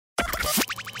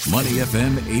Money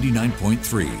FM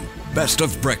 89.3. Best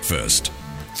of breakfast.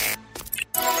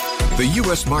 The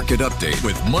U.S. Market Update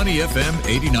with Money FM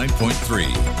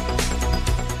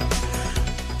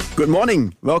 89.3. Good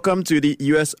morning. Welcome to the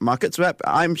U.S. Markets Wrap.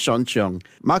 I'm Sean Cheong.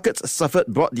 Markets suffered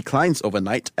broad declines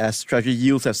overnight as Treasury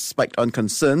yields have spiked on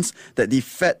concerns that the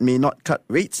Fed may not cut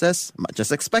rates as much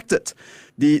as expected.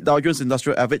 The Dow Jones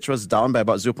Industrial Average was down by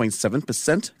about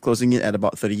 0.7%, closing in at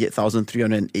about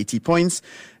 38,380 points.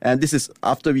 And this is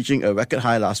after reaching a record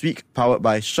high last week, powered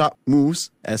by sharp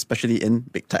moves, especially in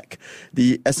big tech.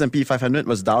 The S&P 500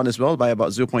 was down as well by about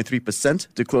 0.3%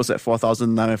 to close at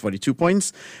 4,942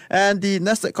 points. And the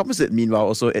Nasdaq Composite, meanwhile,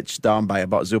 also edged down by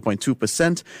about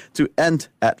 0.2% to end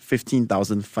at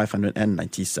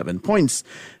 15,597 points.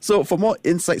 So for more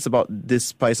insights about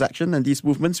this price action and these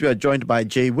movements, we are joined by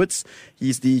Jay Woods.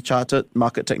 He's the Chartered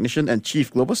Market Technician and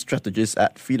Chief Global Strategist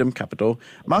at Freedom Capital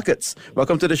Markets.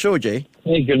 Welcome to the show, Jay.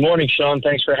 Hey, good morning, Sean.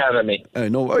 Thanks for having me.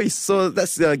 No worries. So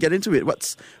let's get into it.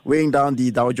 What's weighing down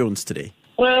the Dow Jones today?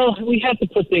 Well, we have to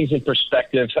put things in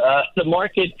perspective. The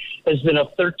market has been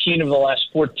up 13 of the last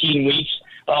 14 weeks.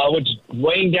 What's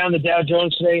weighing down the Dow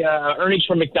Jones today? Earnings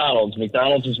from McDonald's.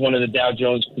 McDonald's is one of the Dow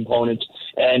Jones components,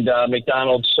 and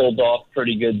McDonald's sold off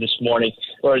pretty good this morning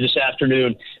or this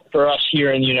afternoon for us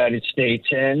here in the United States.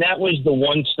 And that was the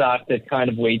one stock that kind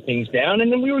of weighed things down. And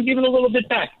then we were given a little bit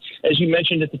back. As you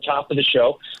mentioned at the top of the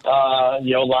show, a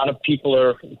lot of people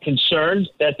are concerned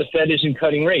that the Fed isn't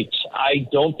cutting rates. I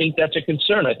don't think that's a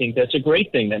concern. I think that's a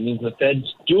great thing. That means the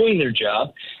Fed's doing their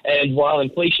job. And while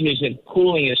inflation isn't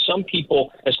cooling as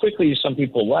quickly as some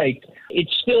people like,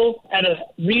 it's still at a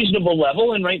reasonable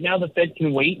level. And right now the Fed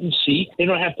can wait and see. They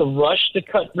don't have to rush to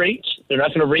cut rates. They're not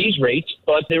going to raise rates.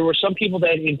 But there were some people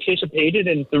that anticipated,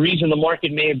 and the reason the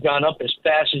market may have gone up as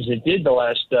fast as it did the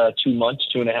last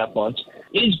 2.5 months,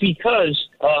 is because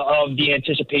of the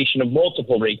anticipation of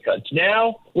multiple rate cuts.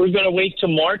 Now we're going to wait till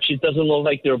March. It doesn't look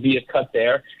like there'll be a cut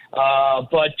there.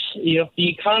 But the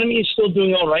economy is still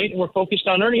doing all right, and we're focused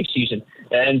on earnings season.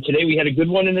 And today we had a good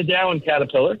one in the Dow and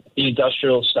Caterpillar, the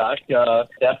industrial stock.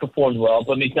 That performed well,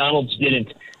 but McDonald's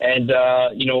didn't. And,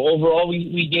 overall,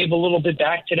 we gave a little bit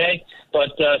back today, but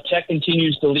tech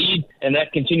continues to lead, and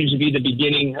that continues to be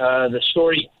the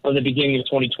story of the beginning of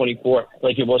 2024,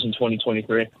 like it was in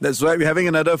 2023. That's right. We're having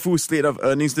another full slate of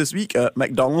earnings this week.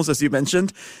 McDonald's, as you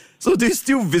mentioned. So do you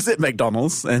still visit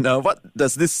McDonald's? And what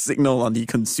does this signal on the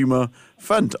consumer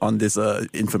front on this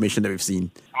information that we've seen?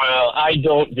 Well, I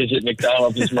don't visit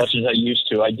McDonald's as much as I used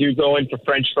to. I do go in for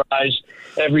French fries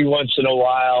every once in a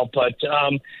while. But,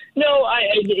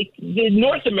 the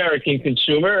North American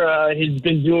consumer has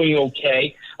been doing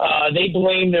okay. They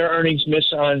blame their earnings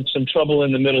miss on some trouble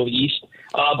in the Middle East.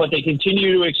 But they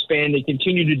continue to expand. They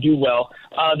continue to do well.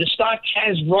 The stock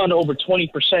has run over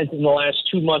 20% in the last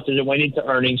 2 months as it went into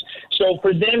earnings. So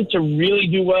for them to really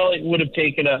do well, it would have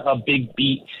taken a big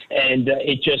beat, and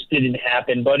it just didn't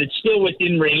happen. But it's still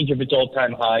within range of its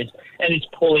all-time highs, and it's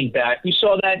pulling back. We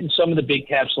saw that in some of the big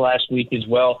caps last week as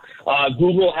well.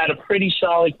 Google had a pretty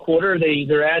solid quarter.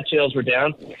 Their ad sales were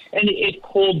down, and it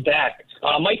pulled back.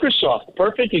 Microsoft,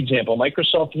 perfect example.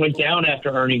 Microsoft went down after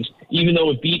earnings, even though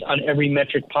it beat on every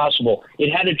metric possible. It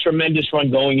had a tremendous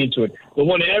run going into it. The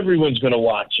one everyone's going to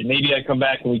watch, and maybe I come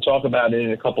back and we talk about it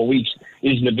in a couple of weeks,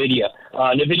 is NVIDIA.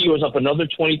 NVIDIA was up another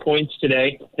 20 points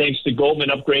today, thanks to Goldman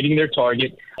upgrading their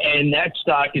target, and that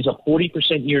stock is up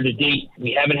 40% year to date.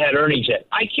 We haven't had earnings yet.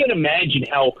 I can't imagine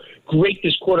how great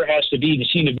this quarter has to be to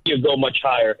see NVIDIA go much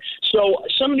higher. So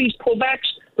some of these pullbacks,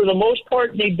 for the most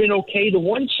part, they've been okay. The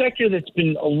one sector that's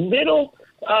been a little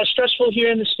stressful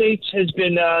here in the States has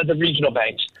been the regional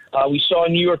banks. We saw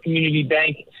New York Community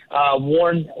Bank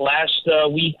warn last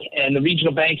week, and the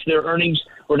regional banks, their earnings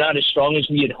were not as strong as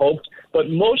we had hoped. But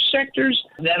most sectors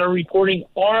that are reporting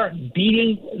are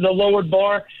beating the lowered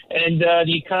bar, and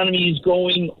the economy is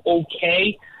going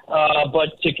okay.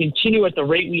 But to continue at the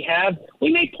rate we have,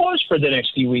 we may pause for the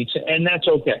next few weeks, and that's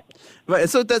okay. Right,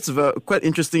 so that's quite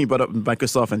interesting. You brought up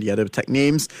Microsoft and the other tech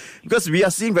names, because we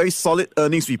are seeing very solid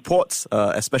earnings reports,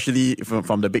 especially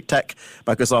from the big tech.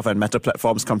 Microsoft and Meta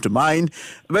platforms come to mind.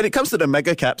 When it comes to the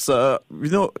mega caps,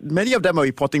 many of them are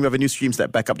reporting revenue streams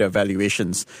that back up their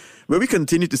valuations. Will we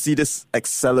continue to see this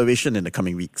acceleration in the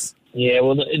coming weeks? Yeah,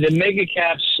 well, the mega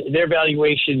caps, their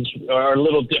valuations are a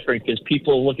little different because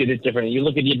people look at it differently. You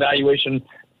look at the valuation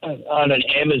on an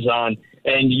Amazon,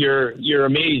 and you're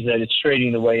amazed that it's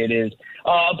trading the way it is.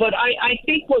 But I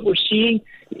think what we're seeing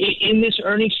in this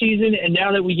earnings season, and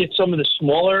now that we get some of the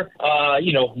smaller,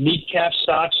 mid-cap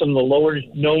stocks, some of the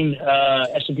lower-known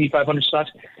S&P 500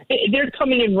 stocks, they're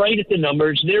coming in right at the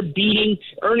numbers. They're beating.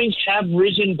 Earnings have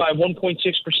risen by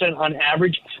 1.6% on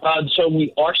average. So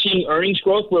we are seeing earnings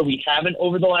growth where we haven't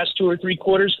over the last 2 or 3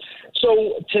 quarters.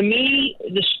 So to me,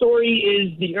 the story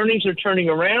is the earnings are turning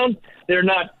around. They're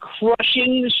not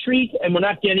crushing the street, and we're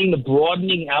not getting the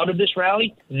broadening out of this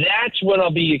rally. That's when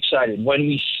I'll be excited, when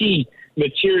we see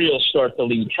materials start to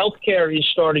lead. Healthcare is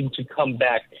starting to come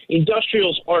back.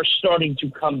 Industrials are starting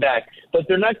to come back, but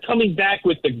they're not coming back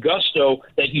with the gusto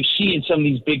that you see in some of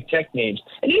these big tech names.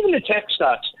 And even the tech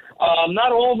stocks,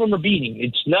 not all of them are beating.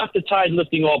 It's not the tide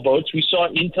lifting all boats. We saw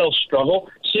Intel struggle,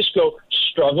 Cisco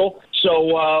struggle.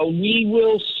 So we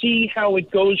will see how it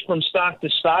goes from stock to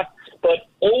stock. But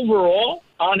overall,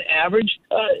 on average,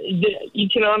 the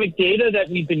economic data that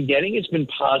we've been getting has been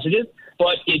positive,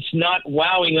 but it's not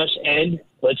wowing us. And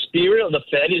let's be real, the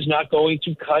Fed is not going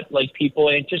to cut like people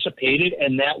anticipated,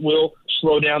 and that will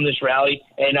slow down this rally.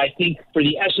 And I think for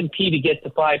the S&P to get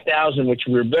to 5,000, which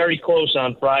we're very close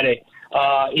on Friday,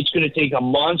 it's going to take a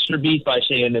monster beat by,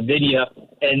 say, NVIDIA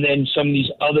and then some of these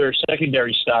other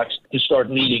secondary stocks to start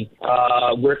leading.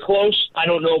 We're close. I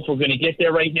don't know if we're going to get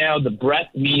there right now. The breadth,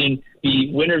 meaning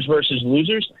the winners versus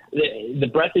losers, the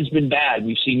breadth has been bad.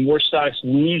 We've seen more stocks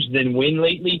lose than win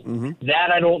lately. Mm-hmm.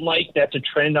 That I don't like. That's a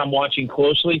trend I'm watching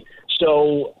closely.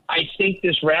 So I think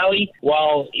this rally,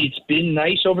 while it's been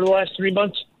nice over the last 3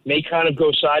 months, may kind of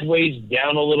go sideways,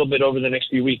 down a little bit over the next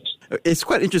few weeks. It's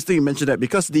quite interesting you mentioned that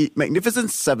because the Magnificent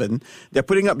Seven, they're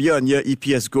putting up year-on-year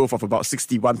EPS growth of about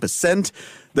 61%.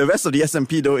 The rest of the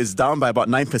S&P, though, is down by about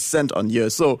 9% on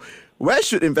year. So where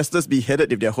should investors be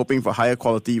headed if they're hoping for higher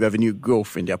quality revenue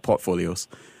growth in their portfolios?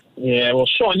 Yeah, well,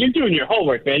 Sean, you're doing your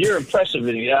homework, man. You're impressive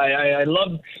with me. I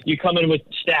love you coming with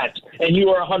stats, and you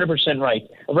are 100% right.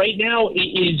 Right now, it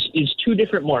is 2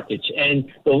 different markets,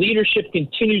 and the leadership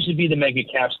continues to be the mega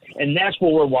caps, and that's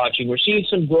what we're watching. We're seeing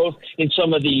some growth in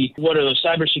some of the,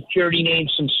 cybersecurity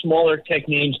names, some smaller tech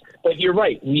names, but you're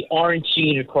right. We aren't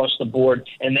seeing it across the board,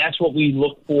 and that's what we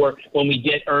look for when we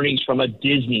get earnings from a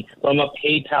Disney, from a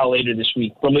PayPal later this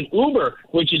week, from an Uber,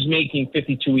 which is making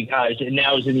 52-week highs and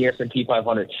now is in the S&P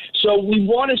 500. So we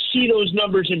want to see those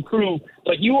numbers improve,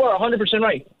 but you are 100%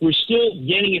 right. We're still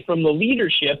getting it from the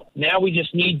leadership. Now we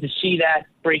just need to see that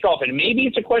break off. And maybe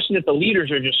it's a question that the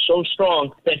leaders are just so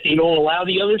strong that they don't allow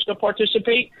the others to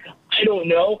participate. I don't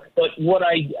know, but what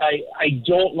I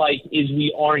don't like is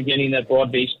we aren't getting that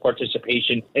broad-based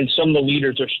participation, and some of the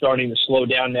leaders are starting to slow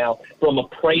down now from a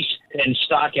price and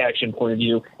stock action point of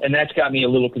view, and that's got me a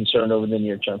little concerned over the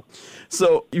near term.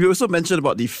 So you also mentioned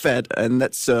about the Fed, and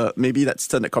let's turn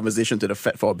the conversation to the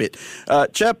Fed for a bit.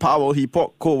 Chair Powell, he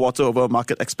poured cold water over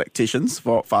market expectations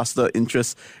for faster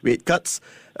interest rate cuts.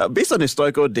 Based on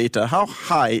historical data, how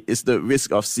high is the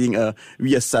risk of seeing a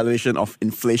reacceleration of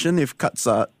inflation if cuts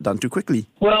are done too quickly?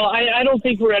 Well, I don't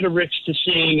think we're at a risk to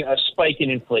seeing a spike in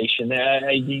inflation.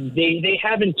 They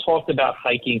haven't talked about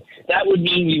hiking. That would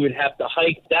mean we would have to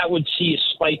hike. That would see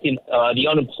a spike in the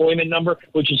unemployment number,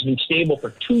 which has been stable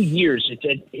for 2 years. It's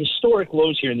at historic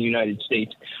lows here in the United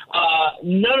States.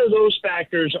 None of those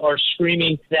factors are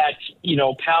screaming that,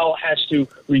 Powell has to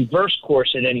reverse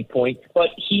course at any point, but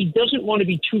he doesn't want to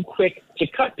be too quick to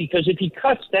cut, because if he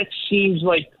cuts, that seems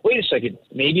like, wait a second,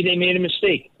 maybe they made a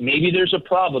mistake. Maybe there's a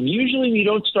problem. Usually we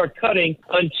don't start cutting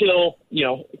until,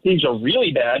 things are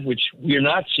really bad, which we're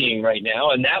not seeing right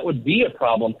now, and that would be a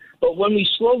problem. But when we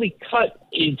slowly cut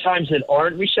in times that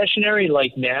aren't recessionary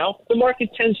like now, the market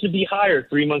tends to be higher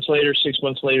 3 months later, 6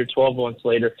 months later, 12 months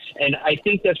later. And I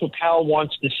think that's what Powell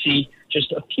wants to see,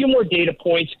 just a few more data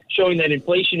points showing that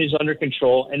inflation is under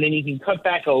control, and then he can cut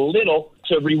back a little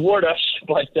to reward us,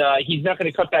 but he's not going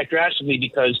to cut back drastically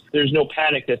because there's no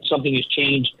panic that something has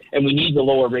changed and we need the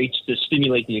lower rates to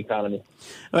stimulate the economy.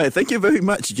 All right, thank you very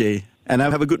much, Jay. And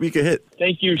have a good week ahead.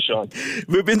 Thank you, Sean.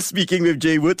 We've been speaking with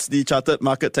Jay Woods, the Chartered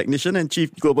Market Technician and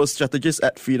Chief Global Strategist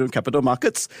at Freedom Capital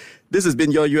Markets. This has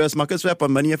been your U.S. Markets Wrap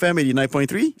on Money FM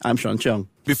 89.3. I'm Sean Cheong.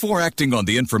 Before acting on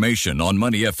the information on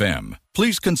Money FM,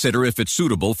 please consider if it's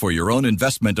suitable for your own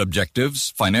investment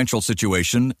objectives, financial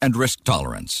situation, and risk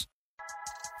tolerance.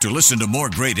 To listen to more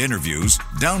great interviews,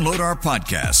 download our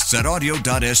podcasts at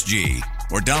audio.sg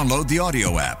or download the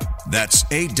audio app. That's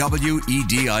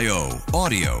AWEDIO,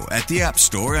 audio at the App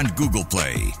Store and Google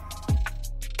Play.